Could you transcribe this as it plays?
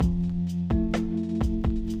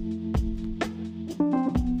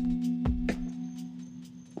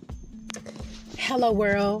Hello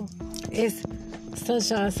world, it's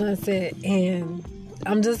Sunshine Sunset, and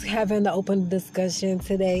I'm just having an open discussion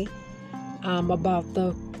today about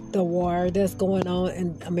the war that's going on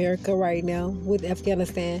in America right now with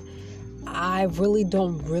Afghanistan. I really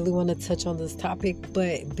don't want to touch on this topic,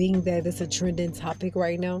 but being that it's a trending topic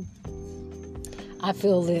right now, I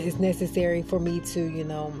feel that it's necessary for me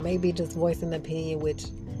to, maybe just voice an opinion, which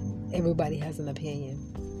everybody has an opinion.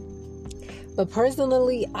 But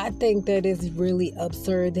personally, I think that it's really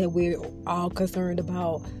absurd that we're all concerned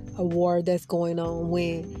about a war that's going on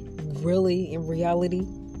when really, in reality,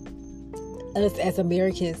 us as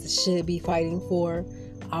Americans should be fighting for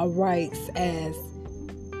our rights as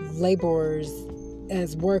laborers,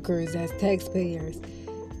 as workers, as taxpayers.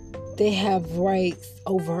 They have rights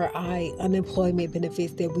over our unemployment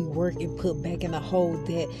benefits that we work and put back in a hole,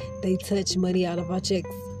 that they touch money out of our checks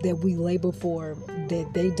that we labor for,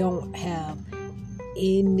 that they don't have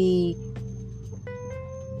any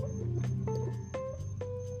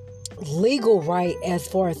legal right, as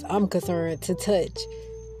far as I'm concerned, to touch.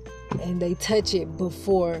 And they touch it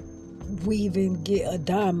before we even get a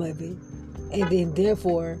dime of it. And then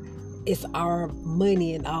therefore, it's our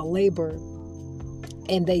money and our labor,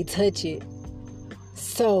 and they touch it.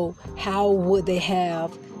 So how would they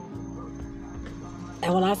have,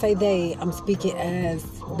 and when I say they, I'm speaking as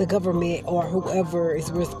the government or whoever is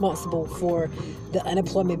responsible for the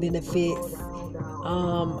unemployment benefits,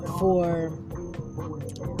 for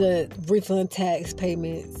the refund tax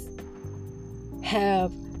payments,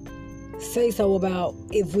 have say so about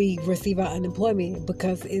if we receive our unemployment,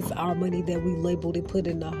 because it's our money that we labeled and put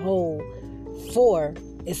in the hole for.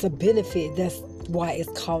 It's a benefit. That's why it's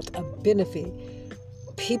called a benefit.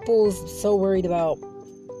 People's so worried about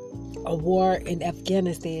a war in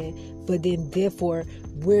Afghanistan, but then therefore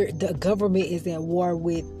the government is at war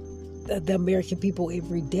with the American people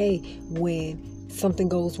every day when something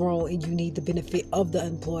goes wrong and you need the benefit of the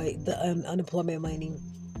unemployment money.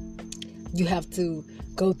 You have to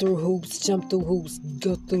go through hoops, jump through hoops,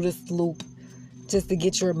 go through this loop just to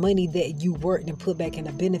get your money that you worked and put back in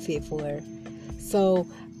a benefit for. So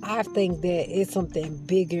I think that it's something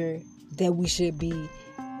bigger that we should be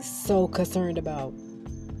so concerned about.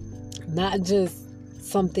 Not just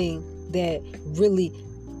something that really,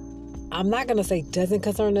 I'm not going to say doesn't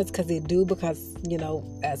concern us, because it do, because,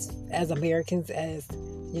 as Americans, as,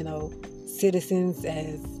 citizens,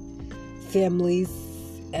 as families,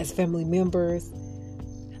 as family members,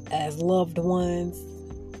 as loved ones,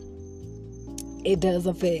 it does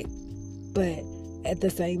affect. But at the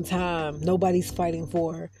same time, nobody's fighting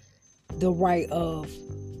for the right of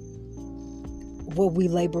what we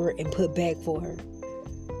labor and put back for.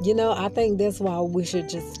 I think that's why we should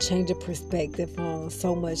just change a perspective on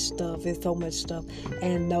so much stuff.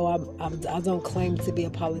 And no, I don't claim to be a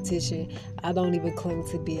politician. I don't even claim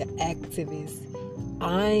to be an activist.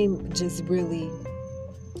 I'm just really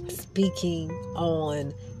speaking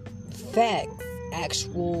on facts,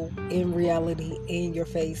 actual, in reality, in your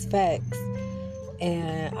face facts.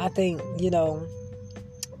 And I think,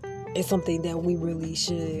 it's something that we really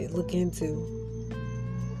should look into.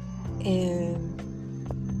 And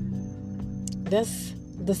that's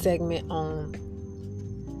the segment on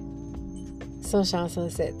Sunshine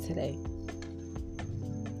Sunset today.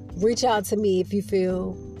 Reach out to me if you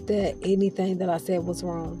feel that anything that I said was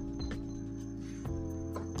wrong.